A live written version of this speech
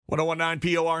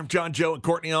1019 POR, I'm John, Joe, and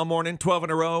Courtney all morning, 12 in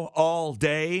a row, all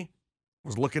day.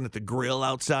 Was looking at the grill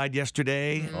outside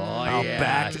yesterday. Out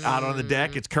back, out on the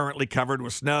deck. It's currently covered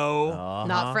with snow.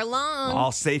 Not for long.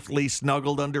 All safely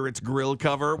snuggled under its grill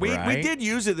cover. We did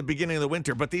use it at the beginning of the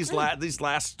winter, but these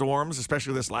last storms,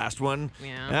 especially this last one,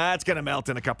 it's going to melt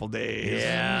in a couple days.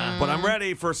 Yeah. But I'm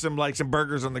ready for some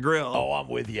burgers on the grill. Oh, I'm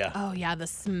with you. Oh, yeah, the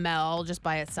smell just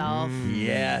by itself.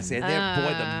 Yes, and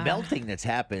boy, the melting that's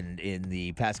happened in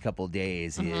the past couple of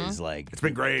days is like... It's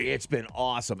been great. It's been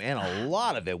awesome, and a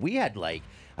lot of it. We had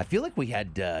I feel like we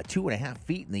had 2.5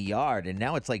 feet in the yard, and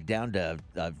now it's like down to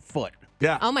a foot.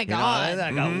 Yeah. Oh, my God.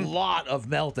 Like a lot of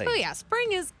melting. Oh, yeah,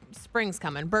 spring's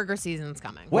coming. Burger season's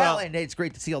coming. Well, and it's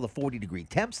great to see all the 40-degree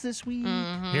temps this week.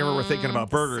 Here we're thinking about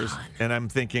burgers, and I'm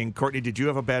thinking, Courtney, did you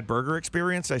have a bad burger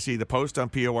experience? I see the post on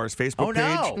POR's Facebook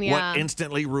no. page. Yeah. What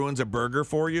instantly ruins a burger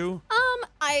for you?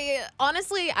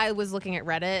 I was looking at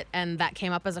Reddit and that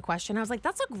came up as a question. I was like,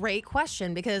 that's a great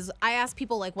question because I ask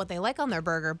people like what they like on their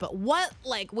burger, but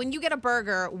when you get a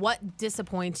burger, what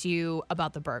disappoints you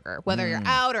about the burger? Whether you're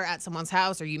out or at someone's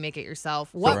house or you make it yourself,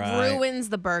 what ruins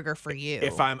the burger for you?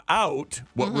 If I'm out,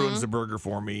 what ruins the burger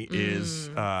for me is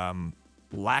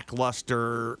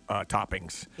lackluster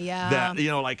toppings. Yeah. That,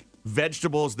 like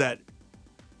vegetables that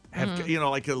have,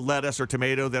 like a lettuce or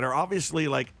tomato that are obviously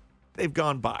they've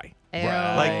gone by. Ew.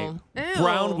 Like Ew.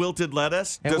 brown wilted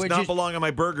lettuce And does would not you- belong on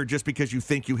my burger just because you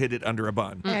think you hit it under a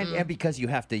bun. And because you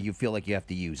feel like you have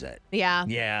to use it. Yeah.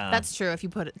 Yeah. That's true if you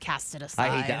cast it aside.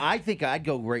 I hate that. I think I'd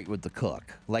go right with the cook.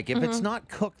 Like, if it's not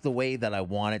cooked the way that I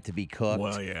want it to be cooked,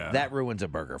 Well, yeah. that ruins a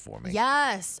burger for me.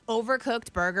 Yes.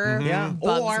 Overcooked burger Yeah.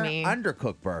 bugs Or me.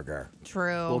 undercooked burger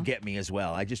True. will get me as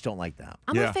well. I just don't like that.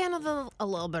 I'm Yeah. a fan of a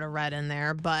little bit of red in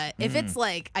there, but if it's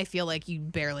I feel like you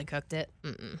barely cooked it,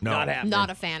 No. Not happening. not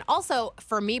a fan. Also,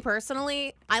 for me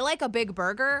personally, I like a big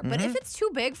burger, but if it's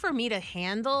too big for me to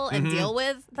handle and deal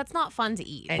with, that's not fun to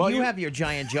eat. And Well, you you- have your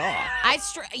giant jaw.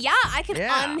 I can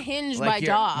unhinge Like my your,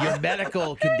 jaw. Your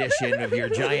medical condition of your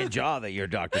giant jaw that your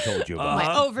doctor told you about.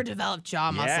 My overdeveloped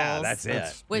jaw muscles. Yeah, that's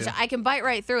it. Which I can bite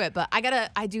right through it, but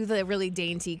I do the really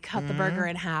dainty, cut the burger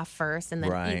in half first and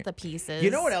then eat the pieces. You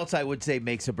know what else I would say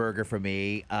makes a burger for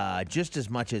me? Just as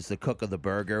much as the cook of the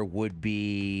burger would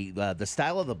be the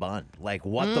style of the bun. Like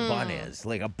what the bun is.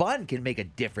 Like a bun can make a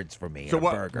difference for me So in a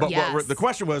what? burger. But Yes. the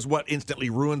question was, what instantly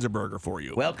ruins a burger for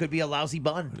you? Well, it could be a lousy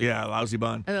bun. Yeah, lousy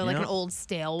bun. Like an old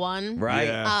stale one. Right.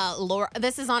 Yeah. Laura,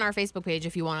 this is on our Facebook page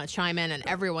if you want to chime in, and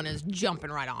everyone is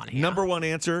jumping right on here. Number one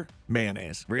answer: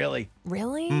 mayonnaise. Really?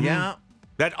 Really? Yeah.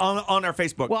 That on our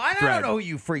Facebook. Well, I thread. don't know who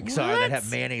you freaks are that What? have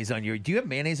mayonnaise on your... Do you have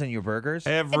mayonnaise on your burgers?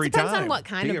 Every It depends time. on what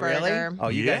kind Do of you burger. really? Oh,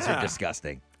 you guys Yeah. are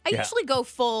disgusting. I Yeah. usually go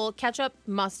full ketchup,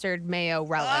 mustard, mayo,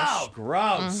 relish. Oh,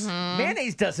 gross.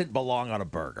 Mayonnaise doesn't belong on a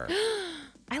burger.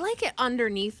 I like it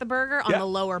underneath the burger on Yeah. the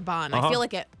lower bun. I feel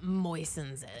like it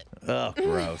moistens it Oh,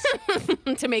 gross.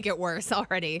 to make it worse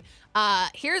already.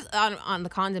 Here's on the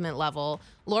condiment level.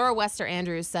 Laura Wester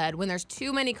Andrews said, when there's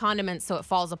too many condiments so it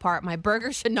falls apart, my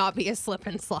burger should not be a slip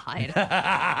and slide.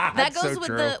 That goes so with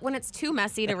true. when it's too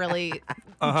messy to really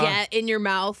get in your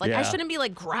mouth. Like I Yeah. shouldn't be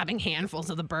grabbing handfuls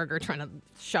of the burger trying to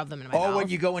shove them in my Or mouth. when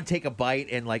you go and take a bite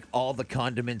and all the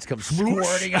condiments come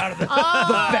squirting out of the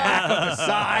back of the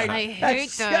side. I hate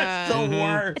That's that. just the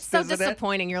worst. It's so isn't it?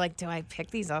 disappointing. You're like, do I pick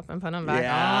these up and put them back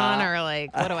Yeah. on? Or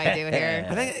what do I do here?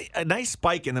 I think a nice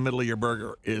spike in the middle of your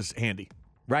burger is handy.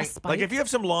 Right. Like if you have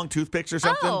some long toothpicks or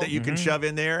something Oh. that you can shove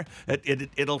in there,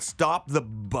 it'll stop the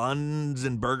buns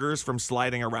and burgers from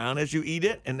sliding around as you eat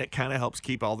it, and it kind of helps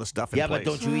keep all the stuff in Yeah, place.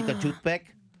 but don't you eat the toothpick?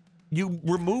 You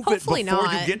remove Hopefully it before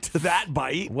not. you get to that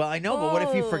bite. Well, I know, but what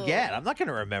if you forget? I'm not going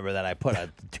to remember that I put a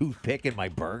toothpick in my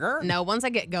burger. No, once I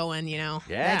get going, Yeah.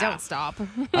 I don't stop.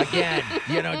 Again,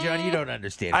 John, you don't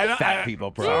understand fat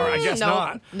people Sorry, I problems. guess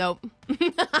not. Nope.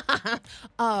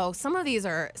 Oh, some of these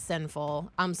are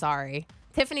sinful. I'm sorry.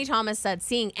 Tiffany Thomas said,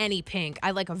 seeing any pink,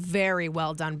 I like a very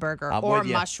well done burger I'm or with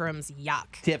ya. mushrooms.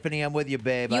 Yuck. Tiffany, I'm with you,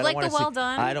 babe. You I don't like wanna the well see,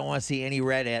 done? I don't want to see any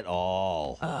red at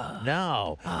all.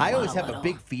 No. I always have a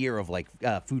big fear of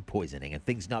food poisoning and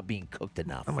things not being cooked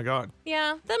enough. Oh my God.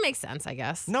 Yeah, that makes sense, I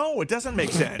guess. No, it doesn't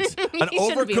make sense. An You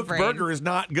shouldn't be overcooked afraid. burger is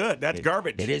not good. That's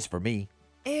garbage. It is for me.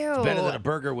 Ew. It's better than a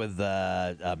burger with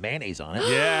mayonnaise on it.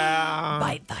 Yeah.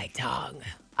 Bite thy tongue.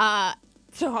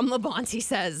 Tom Labonte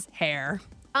says hair.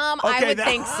 I Okay, would that-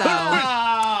 think so. Oh,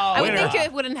 I would winner. think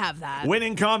it wouldn't have that.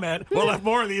 Winning comment. We'll have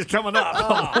more of these coming up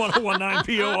on 1019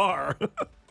 POR.